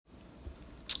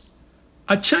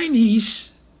A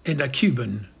Chinese and a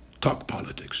Cuban talk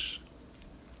politics.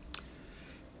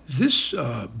 This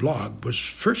blog was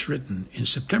first written in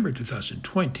September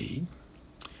 2020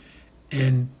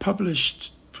 and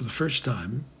published for the first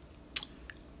time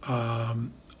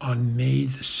on May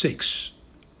the 6th,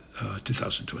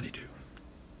 2022.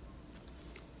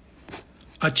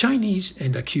 A Chinese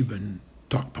and a Cuban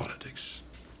talk politics.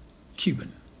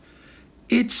 Cuban.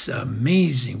 It's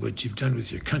amazing what you've done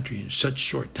with your country in such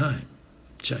short time.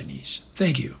 Chinese.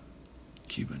 Thank you.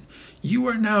 Cuban. You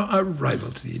are now a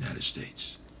rival to the United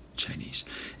States. Chinese.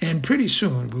 And pretty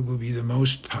soon we will be the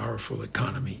most powerful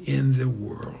economy in the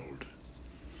world.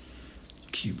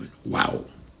 Cuban. Wow.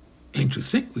 And to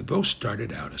think we both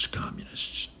started out as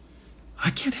communists. I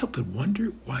can't help but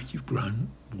wonder why you've grown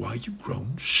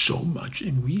so much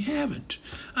and we haven't.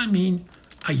 I mean,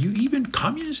 are you even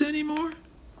communists anymore?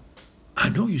 I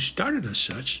know you started as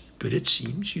such, but it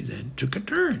seems you then took a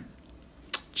turn.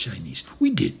 Chinese. We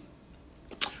did.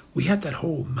 We had that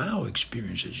whole Mao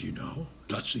experience, as you know.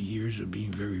 Lots of years of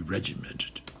being very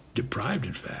regimented. Deprived,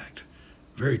 in fact.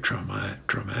 Very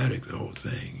traumatic, the whole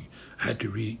thing. I had to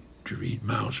read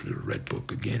Mao's little red book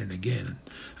again and again, and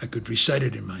I could recite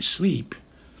it in my sleep.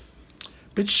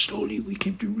 But slowly we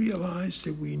came to realize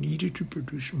that we needed to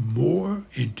produce more,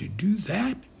 and to do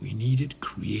that, we needed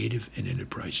creative and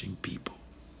enterprising people.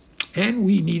 And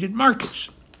we needed markets.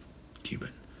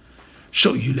 Cuban.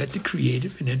 So you let the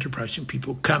creative and enterprising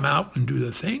people come out and do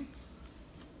the thing?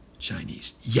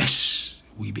 Chinese. Yes,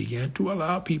 we began to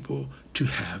allow people to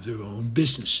have their own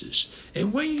businesses.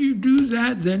 And when you do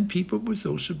that, then people with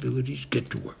those abilities get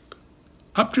to work.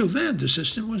 Up till then, the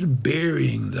system was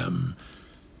burying them.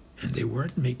 And they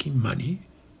weren't making money,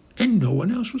 and no one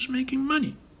else was making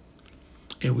money.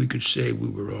 And we could say we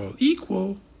were all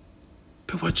equal,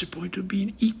 but what's the point of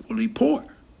being equally poor?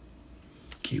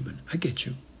 Cuban. I get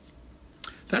you.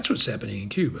 That's what's happening in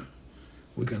Cuba.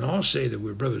 We can all say that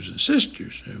we're brothers and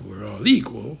sisters and we're all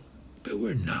equal, but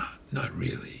we're not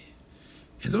really.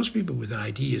 And those people with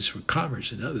ideas for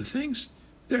commerce and other things,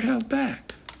 they're held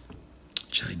back.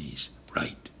 Chinese,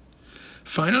 right.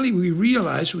 Finally, we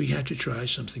realized we had to try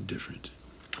something different.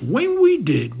 When we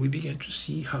did, we began to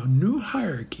see how new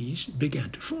hierarchies began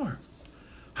to form.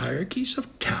 Hierarchies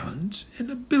of talent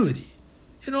and ability.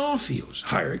 In all fields,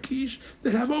 hierarchies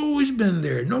that have always been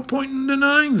there, no point in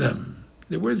denying them.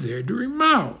 They were there during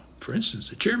Mao. For instance,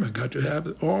 the chairman got to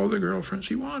have all the girlfriends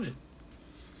he wanted.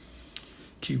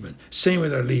 Cuban. Same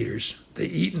with our leaders. They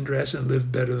eat and dress and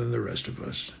live better than the rest of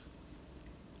us.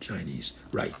 Chinese.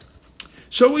 Right.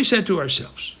 So we said to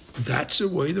ourselves, that's the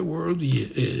way the world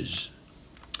is.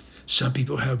 Some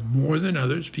people have more than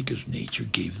others because nature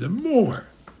gave them more.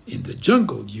 In the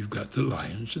jungle, you've got the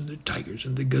lions and the tigers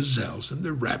and the gazelles and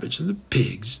the rabbits and the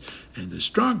pigs, and the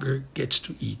stronger gets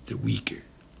to eat the weaker.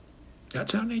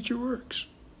 That's how nature works.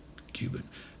 Cuban.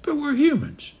 But we're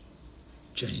humans.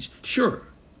 Chinese. Sure,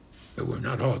 but we're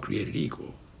not all created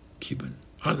equal. Cuban.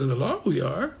 Under the law, we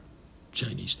are.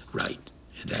 Chinese. Right,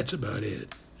 and that's about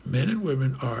it. Men and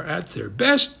women are at their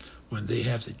best when they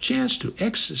have the chance to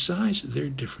exercise their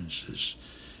differences.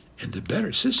 And the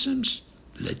better systems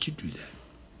let you do that.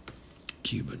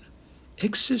 Cuban.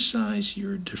 Exercise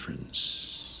your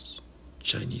difference.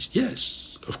 Chinese.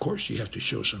 Yes, of course you have to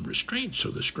show some restraint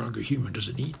so the stronger human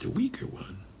doesn't eat the weaker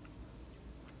one.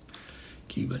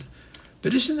 Cuban.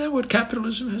 But isn't that what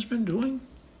capitalism has been doing?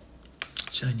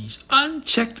 Chinese.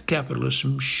 Unchecked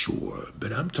capitalism, sure,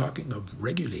 but I'm talking of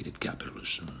regulated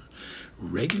capitalism.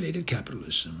 Regulated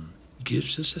capitalism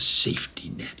gives us a safety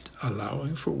net,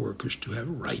 allowing for workers to have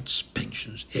rights,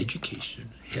 pensions,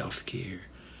 education, health care,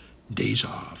 days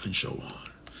off, and so on.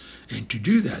 And to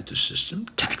do that, the system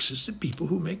taxes the people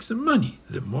who make the money.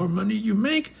 The more money you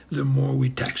make, the more we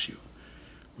tax you.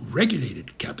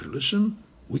 Regulated capitalism,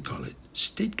 we call it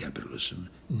state capitalism,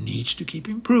 needs to keep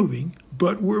improving,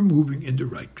 but we're moving in the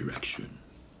right direction.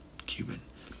 Cuban.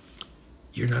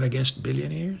 You're not against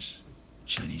billionaires?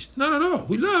 Chinese. Not at all.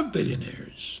 We love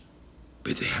billionaires.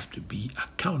 But they have to be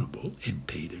accountable and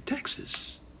pay their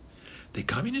taxes. The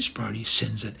Communist Party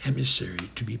sends an emissary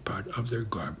to be part of their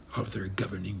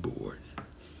governing board.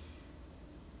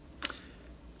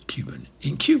 Cuban.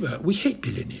 In Cuba, we hate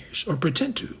billionaires, or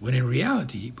pretend to, when in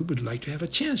reality, we would like to have a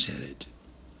chance at it.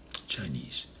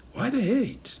 Chinese. Why the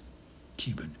hate?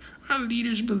 Cuban. Our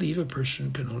leaders believe a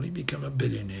person can only become a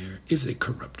billionaire if they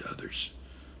corrupt others.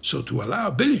 So to allow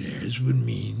billionaires would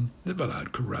mean they've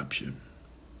allowed corruption.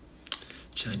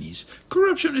 Chinese.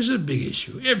 Corruption is a big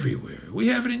issue everywhere. We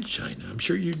have it in China. I'm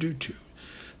sure you do too.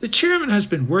 The chairman has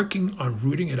been working on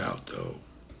rooting it out, though.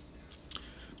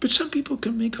 But some people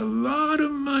can make a lot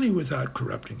of money without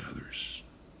corrupting others.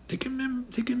 They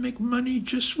can make money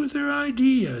just with their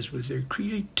ideas, with their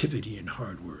creativity and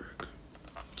hard work.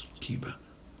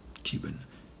 Cuban,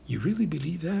 you really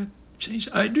believe that? Chinese,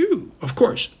 I do. Of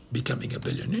course, becoming a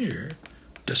billionaire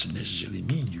doesn't necessarily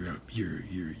mean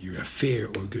you're a fair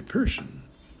or good person.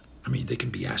 I mean, they can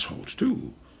be assholes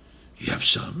too. You have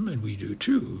some, and we do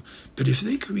too. But if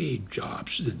they create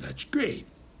jobs, then that's great.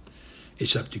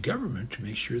 It's up to government to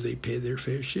make sure they pay their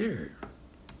fair share.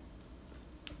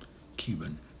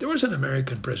 Cuban, there was an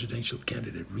American presidential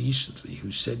candidate recently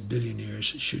who said billionaires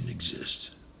shouldn't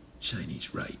exist.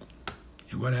 Chinese, right.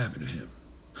 And what happened to him?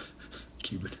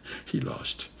 Cuban, he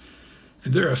lost.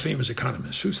 And there are famous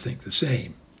economists who think the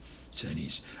same.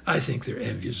 Chinese, I think they're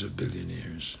envious of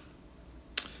billionaires.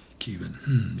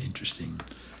 Cuban, interesting.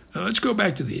 Now let's go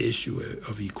back to the issue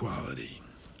of equality.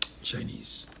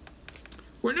 Chinese,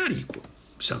 we're not equal.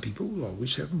 Some people will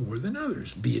always have more than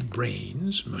others, be it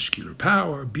brains, muscular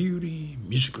power, beauty,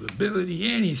 musical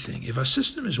ability, anything. If a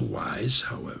system is wise,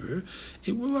 however,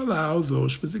 it will allow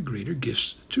those with the greater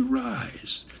gifts to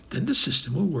rise. Then the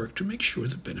system will work to make sure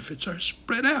the benefits are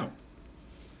spread out.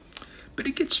 But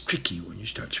it gets tricky when you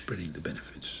start spreading the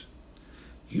benefits.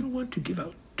 You don't want to give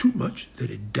out too much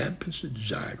that it dampens the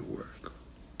desire to work.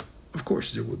 Of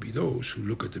course, there will be those who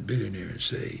look at the billionaire and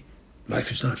say,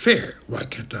 life is not fair. Why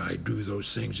can't I do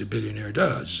those things a billionaire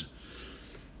does?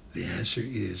 The answer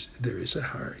is there is a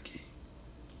hierarchy.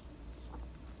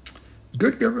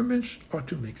 Good governments ought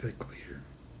to make that clear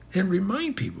and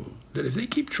remind people that if they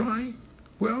keep trying,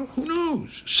 well, who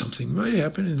knows? Something might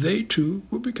happen and they too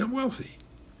will become wealthy.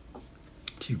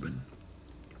 Cuban,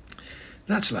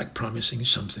 that's like promising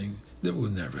something that will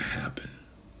never happen.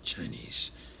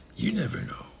 Chinese, you never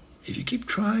know. If you keep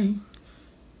trying,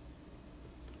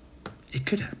 it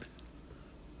could happen.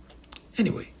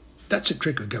 Anyway, that's a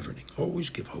trick of governing. Always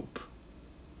give hope.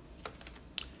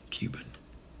 Cuban,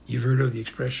 you've heard of the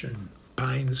expression,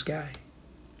 pie in the sky?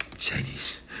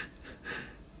 Chinese,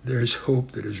 there is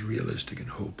hope that is realistic and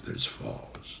hope that is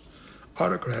false.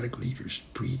 Autocratic leaders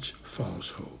preach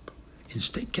false hope. In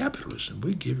state capitalism,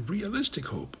 we give realistic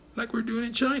hope, like we're doing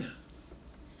in China.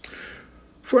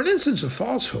 For an instance of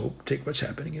false hope, take what's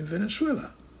happening in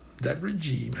Venezuela. That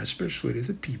regime has persuaded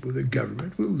the people the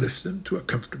government will lift them to a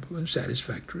comfortable and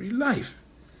satisfactory life.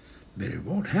 But it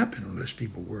won't happen unless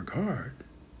people work hard.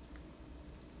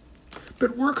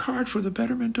 But work hard for the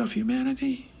betterment of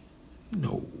humanity?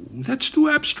 No, that's too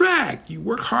abstract. You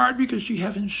work hard because you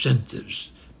have incentives,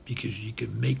 because you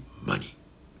can make money.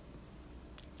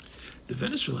 The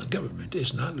Venezuelan government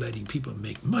is not letting people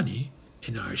make money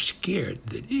and are scared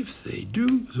that if they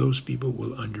do, those people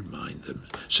will undermine them.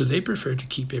 So they prefer to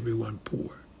keep everyone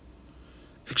poor.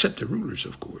 Except the rulers,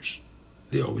 of course.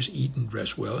 They always eat and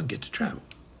dress well and get to travel.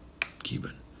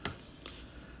 Cuban,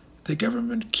 the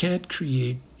government can't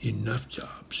create enough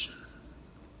jobs.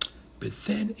 But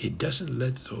then it doesn't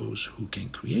let those who can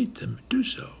create them do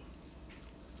so.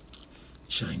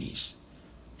 Chinese,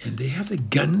 and they have the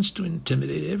guns to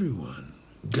intimidate everyone.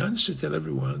 Guns to tell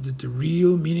everyone that the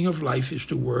real meaning of life is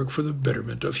to work for the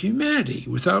betterment of humanity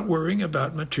without worrying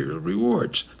about material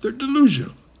rewards. They're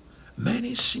delusional. Man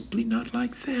is simply not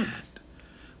like that.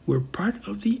 We're part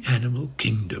of the animal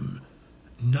kingdom,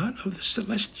 not of the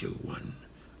celestial one.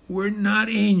 We're not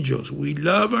angels. We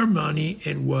love our money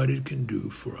and what it can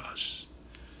do for us.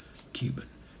 Cuban,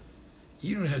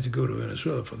 you don't have to go to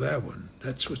Venezuela for that one.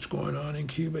 That's what's going on in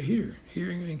Cuba here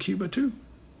in Cuba too.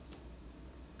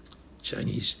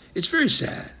 Chinese, it's very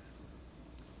sad.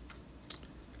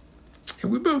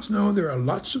 And we both know there are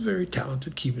lots of very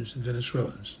talented Cubans and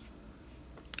Venezuelans.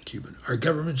 Cuban, our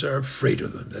governments are afraid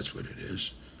of them, that's what it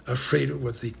is. Afraid of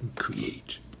what they can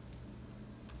create.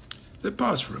 Let's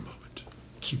pause for a moment.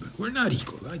 Cuban, we're not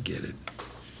equal, I get it.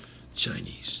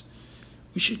 Chinese,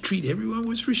 we should treat everyone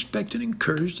with respect and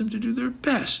encourage them to do their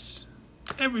best.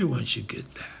 Everyone should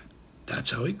get that.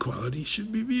 That's how equality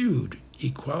should be viewed.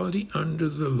 Equality under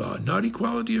the law, not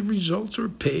equality of results or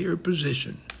pay or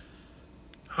position.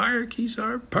 Hierarchies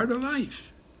are part of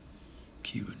life.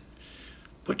 Cuban,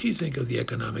 what do you think of the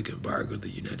economic embargo the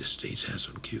United States has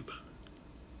on Cuba?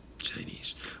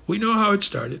 Chinese, we know how it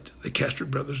started. The Castro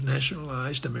brothers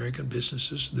nationalized American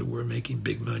businesses that were making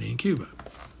big money in Cuba.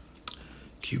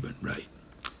 Cuban, right.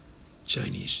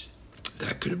 Chinese,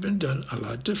 that could have been done a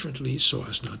lot differently so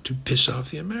as not to piss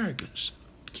off the Americans.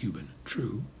 Cuban,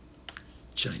 true.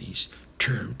 Chinese,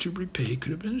 term to repay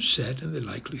could have been set, and the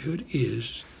likelihood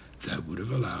is that would have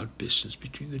allowed business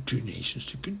between the two nations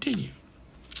to continue.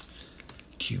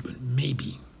 Cuban,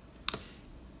 maybe.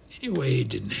 Anyway, it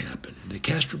didn't happen. The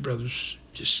Castro brothers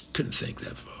just couldn't think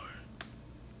that far.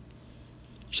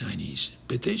 Chinese.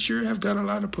 But they sure have got a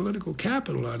lot of political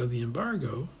capital out of the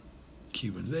embargo.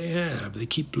 Cubans, they have. They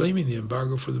keep blaming the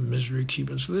embargo for the misery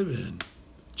Cubans live in.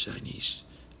 Chinese.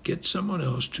 Get someone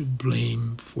else to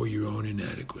blame for your own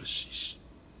inadequacies.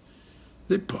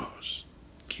 They pause.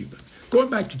 Cuban. Going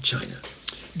back to China.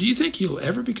 Do you think you'll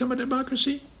ever become a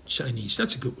democracy? Chinese.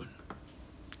 That's a good one.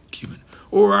 Cuban.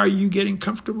 Or are you getting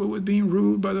comfortable with being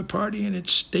ruled by the party and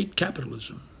its state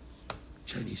capitalism?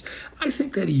 Chinese. I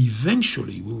think that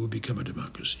eventually we will become a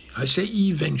democracy. I say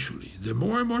eventually. The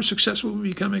more and more successful we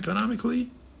become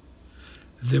economically,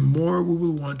 the more we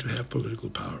will want to have political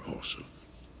power also.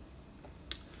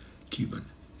 Cuban.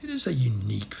 It is a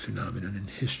unique phenomenon in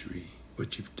history,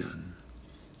 what you've done.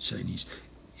 Chinese.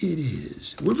 It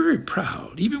is. We're very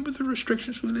proud, even with the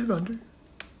restrictions we live under.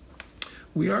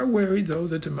 We are wary, though,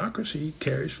 that democracy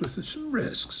carries with it some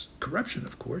risks. Corruption,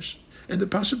 of course, and the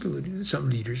possibility that some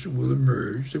leaders will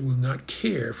emerge that will not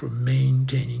care for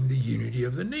maintaining the unity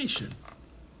of the nation.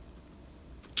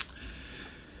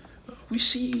 We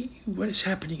see what is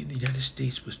happening in the United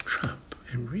States with Trump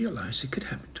and realize it could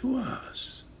happen to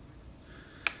us.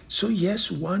 So yes,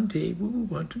 one day we will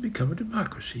want to become a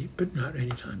democracy, but not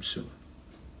anytime soon.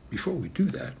 Before we do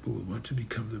that, we will want to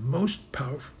become the most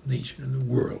powerful nation in the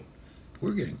world.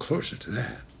 We're getting closer to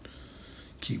that.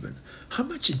 Cuban. How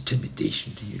much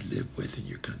intimidation do you live with in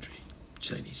your country?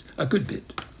 Chinese. A good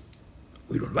bit.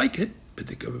 We don't like it, but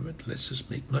the government lets us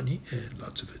make money, and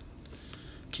lots of it.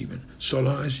 Cuban. So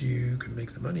long as you can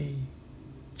make the money.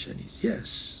 Chinese.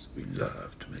 Yes, we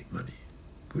love to make money.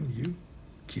 Wouldn't you?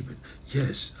 Cuban.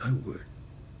 Yes, I would.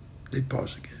 They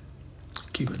pause again.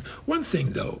 Cuban. One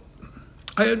thing, though.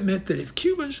 I admit that if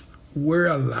Cubans were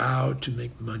allowed to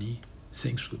make money,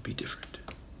 things would be different.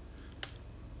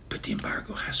 But the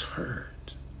embargo has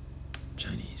hurt.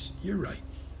 Chinese. You're right.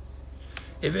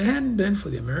 If it hadn't been for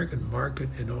the American market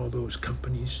and all those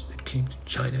companies that came to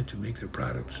China to make their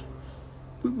products,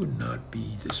 we would not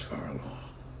be this far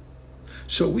along.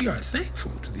 So we are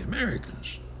thankful to the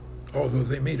Americans, although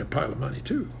they made a pile of money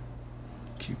too.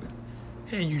 Cuban.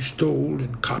 And you stole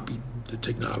and copied the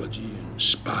technology and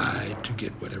spied to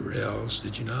get whatever else,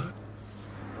 did you not?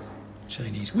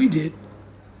 Chinese. We did.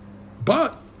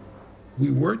 But we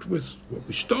worked with what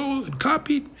we stole and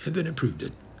copied and then improved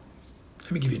it.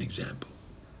 Let me give you an example.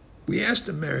 We asked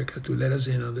America to let us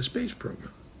in on the space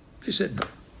program. They said no.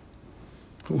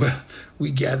 Well,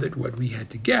 we gathered what we had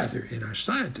to gather, and our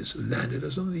scientists landed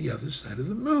us on the other side of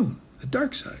the moon, the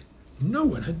dark side. No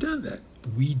one had done that.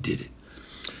 We did it.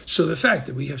 So the fact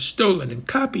that we have stolen and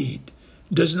copied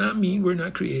does not mean we're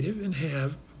not creative and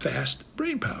have vast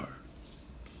brain power.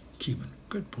 Cuban.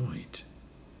 Good point.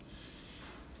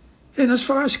 And as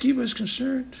far as Cuba is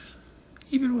concerned,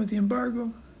 even with the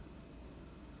embargo,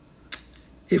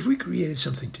 if we created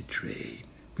something to trade,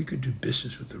 we could do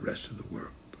business with the rest of the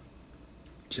world.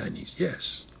 Chinese,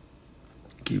 yes.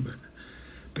 Cuban.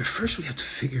 But first we have to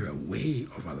figure a way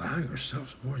of allowing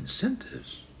ourselves more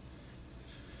incentives.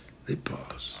 They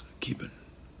pause. Cuban.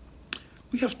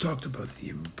 We have talked about the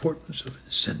importance of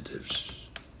incentives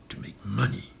to make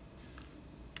money.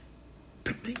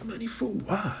 But make money for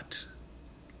what?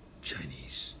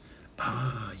 Chinese.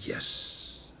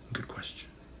 Yes. Good question.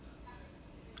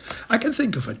 I can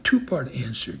think of a two-part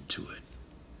answer to it.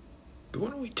 But why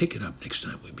don't we take it up next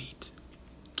time we meet?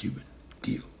 Cuban.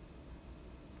 Deal.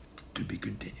 To be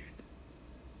continued.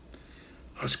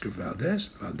 Oscar Valdez,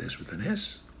 Valdez with an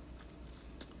S.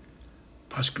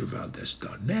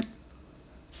 OscarValdez.net.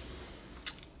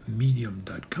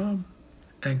 Medium.com.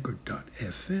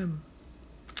 Anchor.fm.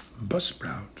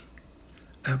 Buzzsprout.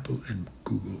 Apple and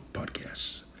Google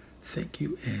Podcasts. Thank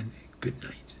you and good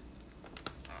night.